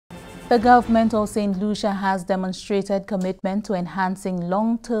The Government of Saint Lucia has demonstrated commitment to enhancing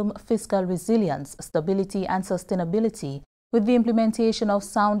long-term fiscal resilience, stability and sustainability with the implementation of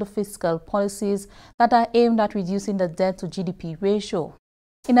sound fiscal policies that are aimed at reducing the debt-to-GDP ratio.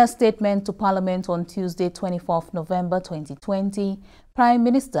 In a statement to Parliament on Tuesday, 24th November 2020, Prime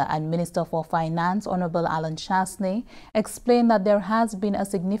Minister and Minister for Finance, Hon Allen Chastanet, explained that there has been a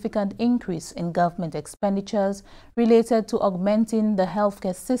significant increase in government expenditures related to augmenting the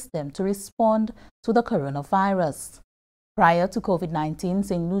healthcare system to respond to the coronavirus. Prior to COVID-19,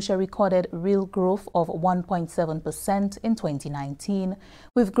 St. Lucia recorded real growth of 1.7% in 2019,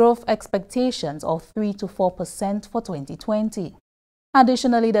 with growth expectations of 3 to 4% for 2020.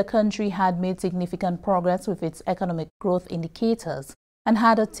 Additionally, the country had made significant progress with its economic growth indicators and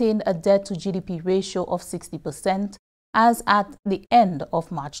had attained a debt-to-GDP ratio of 60% as at the end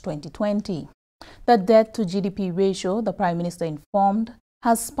of March 2020. The debt-to-GDP ratio, the Prime Minister informed,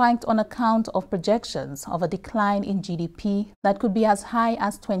 has spiked on account of projections of a decline in GDP that could be as high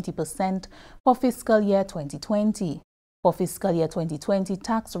as 20% for fiscal year 2020. For fiscal year 2020,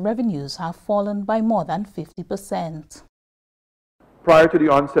 tax revenues have fallen by more than 50%. Prior to the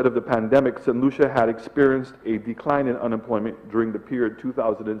onset of the pandemic, St. Lucia had experienced a decline in unemployment during the period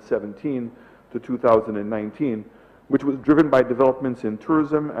 2017 to 2019, which was driven by developments in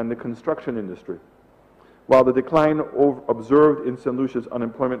tourism and the construction industry. While the decline observed in St. Lucia's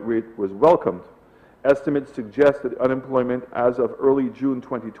unemployment rate was welcomed, estimates suggest that unemployment as of early June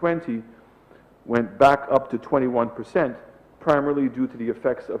 2020 went back up to 21%, primarily due to the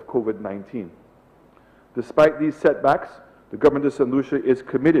effects of COVID-19. Despite these setbacks, the Government of Saint Lucia is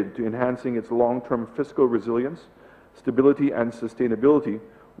committed to enhancing its long-term fiscal resilience, stability and sustainability,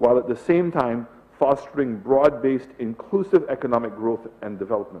 while at the same time fostering broad-based inclusive economic growth and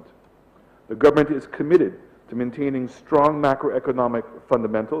development. The government is committed to maintaining strong macroeconomic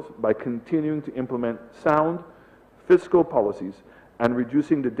fundamentals by continuing to implement sound fiscal policies and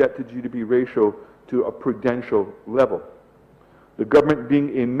reducing the debt-to-GDP ratio to a prudential level. The government,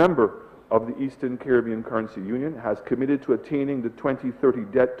 being a member of the Eastern Caribbean Currency Union, has committed to attaining the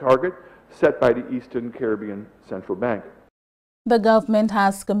 2030 debt target set by the Eastern Caribbean Central Bank. The government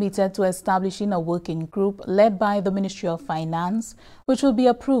has committed to establishing a working group led by the Ministry of Finance, which will be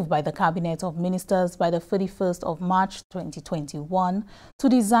approved by the Cabinet of Ministers by the 31st of March 2021, to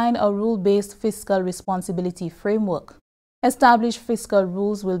design a rule-based fiscal responsibility framework. Established fiscal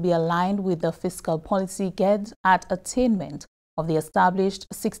rules will be aligned with the fiscal policy geared at attainment of the established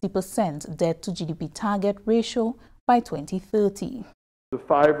 60% debt-to-GDP target ratio by 2030. The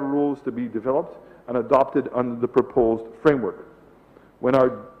 5 rules to be developed and adopted under the proposed framework. When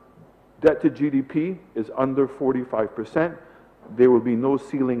our debt-to-GDP is under 45%, there will be no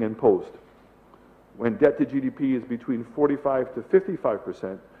ceiling imposed. When debt-to-GDP is between 45 to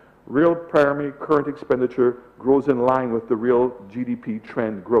 55%, real primary current expenditure grows in line with the real GDP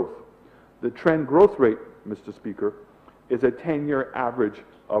trend growth. The trend growth rate, Mr. Speaker, is a 10-year average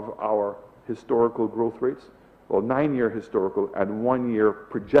of our historical growth rates, well, 9-year historical and 1 year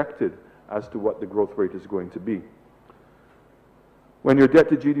projected as to what the growth rate is going to be. When your debt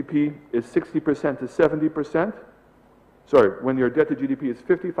to GDP is 60% to 70%, when your debt to GDP is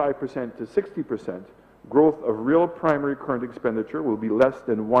 55% to 60%, growth of real primary current expenditure will be less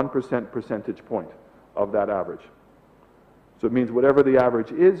than 1% percentage point of that average. So it means whatever the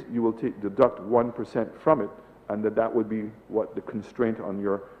average is, you will deduct 1% from it, and that would be what the constraint on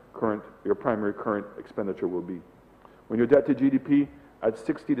your primary current expenditure will be. When your debt to GDP at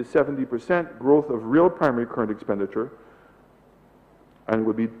 60 to 70%, growth of real primary current expenditure, and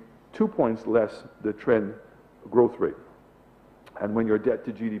would be 2 points less the trend growth rate. And when your debt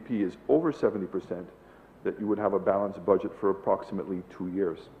to GDP is over 70%, that you would have a balanced budget for approximately 2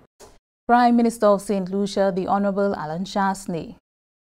 years. Prime Minister of Saint Lucia, the Hon Allen Chastanet.